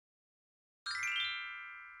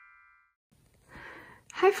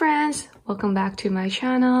Hi friends! Welcome back to my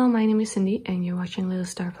channel. My name is Cindy and you're watching Little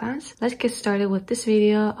Star Plans. Let's get started with this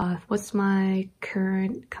video of what's my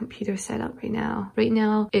current computer setup right now. Right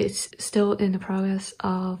now, it's still in the progress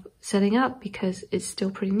of setting up because it's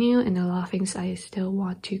still pretty new and a lot of things I still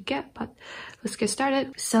want to get, but let's get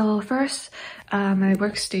started. So first, my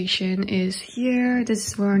workstation is here. This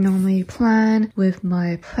is where I normally plan with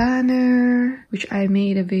my planner, which I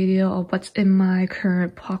made a video of what's in my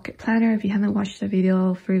current pocket planner. If you haven't watched the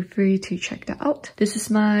video, feel free to check that out. This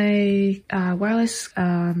is my wireless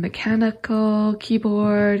mechanical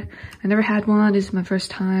keyboard. I never had one. This is my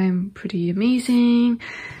first time. Pretty amazing.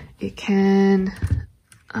 It can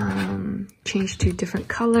change to different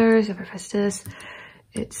colors. If I press this,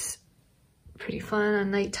 it's pretty fun at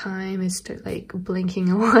nighttime. It's like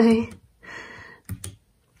blinking away.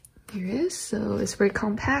 Here it is. So it's very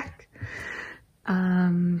compact.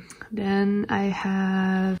 Then I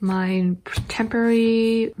have my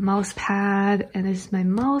temporary mouse pad, and this is my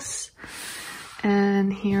mouse.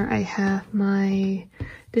 And here I have my,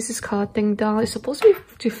 this is called Ding Dong. It's supposed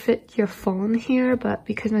to fit your phone here, but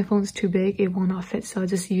because my phone's too big, it will not fit. So I'll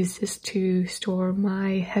just use this to store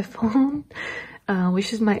my headphone,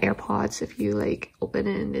 which is my AirPods. If you like open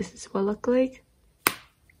it, and this is what it looks like.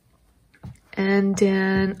 And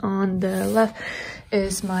then on the left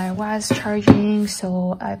is my wireless charging.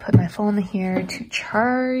 So I put my phone here to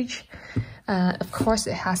charge. Of course,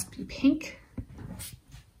 it has to be pink.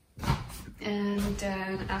 And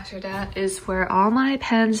then after that is where all my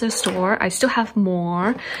pens are stored. I still have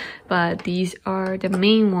more, but these are the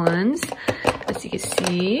main ones, as you can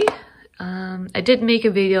see. I did make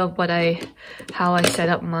a video of how I set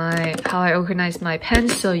up how I organize my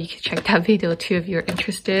pens, so you can check that video too if you're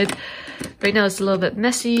interested. Right now it's a little bit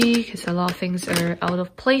messy because a lot of things are out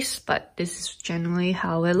of place, but this is generally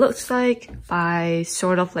how it looks like by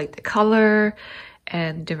sort of like the color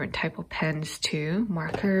and different type of pens too,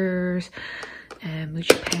 markers and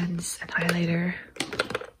Muji pens and highlighter.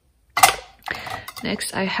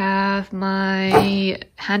 Next I have my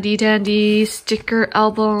handy dandy sticker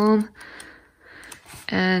album,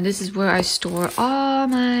 and this is where I store all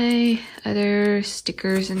my other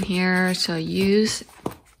stickers in here, so I use.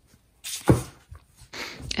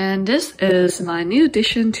 And this is my new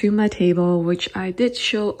addition to my table, which I did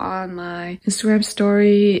show on my Instagram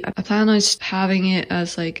story. I plan on having it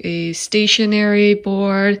as like a stationary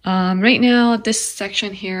board. Right now, this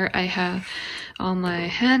section here, I have all my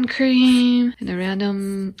hand cream and a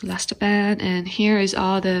random elastiband, and here is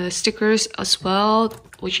all the stickers as well,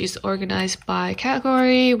 which is organized by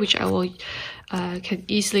category, which I will can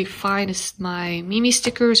easily find as my Mimi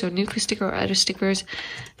stickers or Nuku sticker or other stickers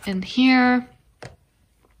in here.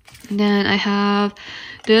 And then I have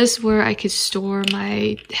this where I could store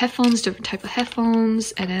my headphones, different type of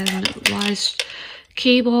headphones, and then wireless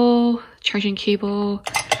cable, charging cable,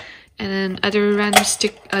 and then other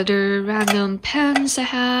random pens I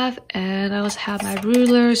have. And I also have my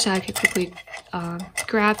ruler, so I can quickly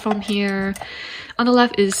grab from here. On the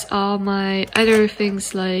left is all my other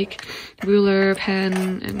things like ruler, pen,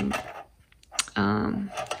 and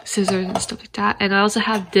scissors and stuff like that. And I also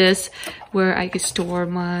have this where I could store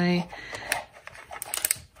my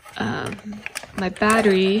my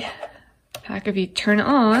battery pack. If you turn it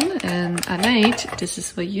on, and at night, this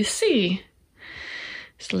is what you see.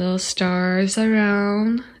 There's little stars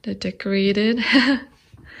around. They're decorated.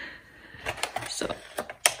 So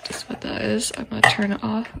that's what that is. I'm gonna turn it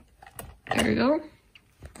off. There we go.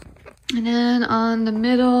 And then on the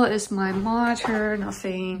middle is my monitor.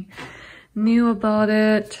 Nothing new about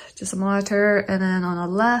it, just a monitor. And then on the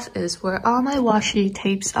left is where all my washi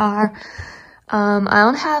tapes are. I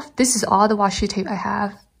don't have, this is all the washi tape I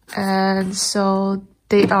have, and so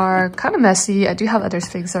they are kind of messy. I do have other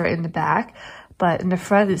things that are in the back, but in the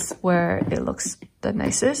front is where it looks the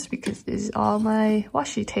nicest because this is all my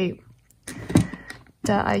washi tape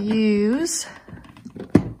that I use.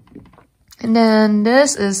 And then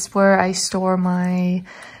this is where I store my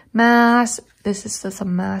mask. This is just a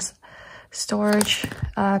mask storage.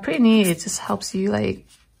 Pretty neat. It just helps you, like,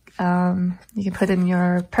 you can put in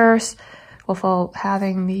your purse without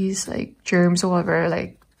having these like germs or whatever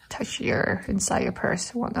like touch your inside your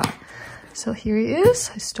purse and whatnot. So here it is.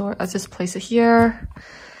 I'll just place it here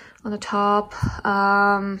on the top.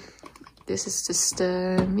 This is just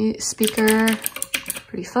the speaker,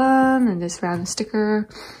 pretty fun, and this random sticker.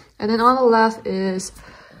 And then on the left is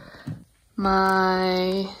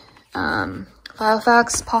my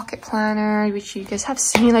Filofax pocket planner, which you guys have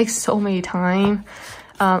seen like so many times.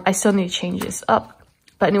 I still need to change this up,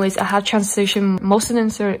 but anyways, I have transitioned most of the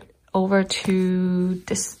insert over to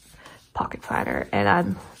this pocket planner, and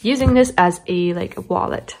I'm using this as a like a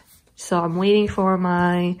wallet. So I'm waiting for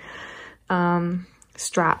my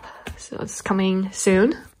strap, so it's coming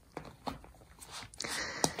soon.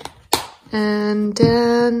 And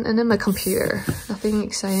then my computer, nothing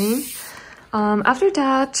exciting. After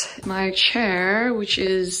that, my chair, which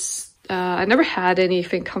is I never had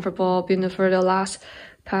anything comfortable. Been for the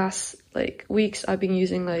past like weeks, I've been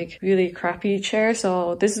using like really crappy chair,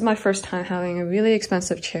 so this is my first time having a really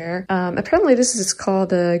expensive chair. Apparently this is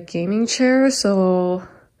called a gaming chair, so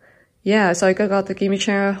yeah, so I got the gaming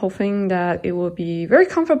chair hoping that it will be very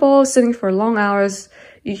comfortable sitting for long hours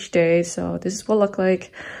each day. So this is what it look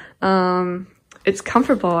like. It's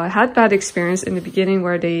comfortable. I had bad experience in the beginning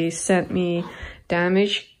where they sent me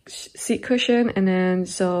damaged seat cushion, and then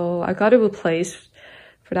so I got it replaced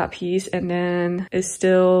for that piece, and then it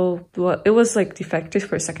was like defective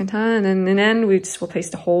for a second time, and then we just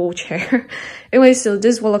replaced the whole chair. Anyway, so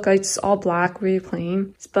this will look like it's all black, really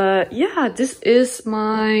plain. But yeah, this is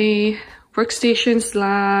my workstation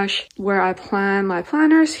slash where I plan my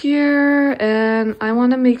planners here, and I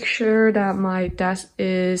want to make sure that my desk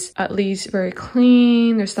is at least very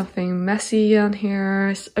clean. There's nothing messy on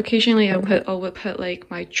here. Occasionally I would put like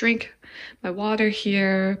my drink, my water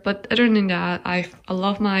here, but other than that, I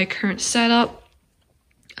love my current setup.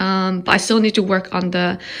 But I still need to work on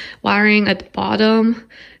the wiring at the bottom.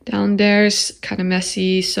 Down there's kind of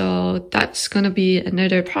messy, so that's gonna be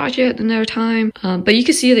another project another time. But you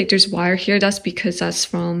can see like there's wire here. That's because that's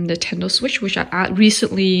from the Nintendo Switch, which I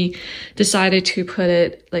recently decided to put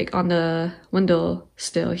it like on the window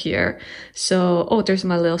still here. So oh, there's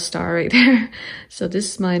my little star right there. So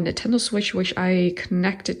this is my Nintendo Switch, which I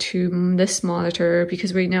connected to this monitor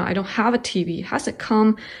because right now I don't have a TV. It hasn't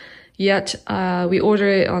come yet. We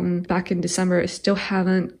ordered it back in December. It still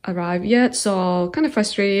haven't arrived yet, so kind of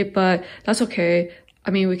frustrated, but that's okay. I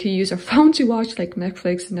mean, we can use our phone to watch like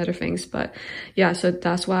Netflix and other things, but yeah, so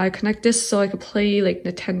that's why I connect this so I could play like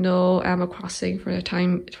Nintendo Animal Crossing for the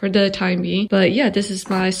time being. But yeah, this is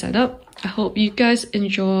my setup. I hope you guys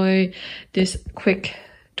enjoy this quick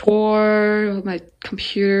tour, my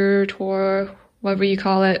computer tour, whatever you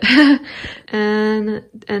call it. and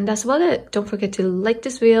that's about it. Don't forget to like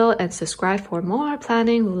this video and subscribe for more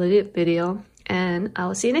planning related video, and I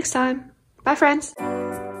will see you next time. Bye friends.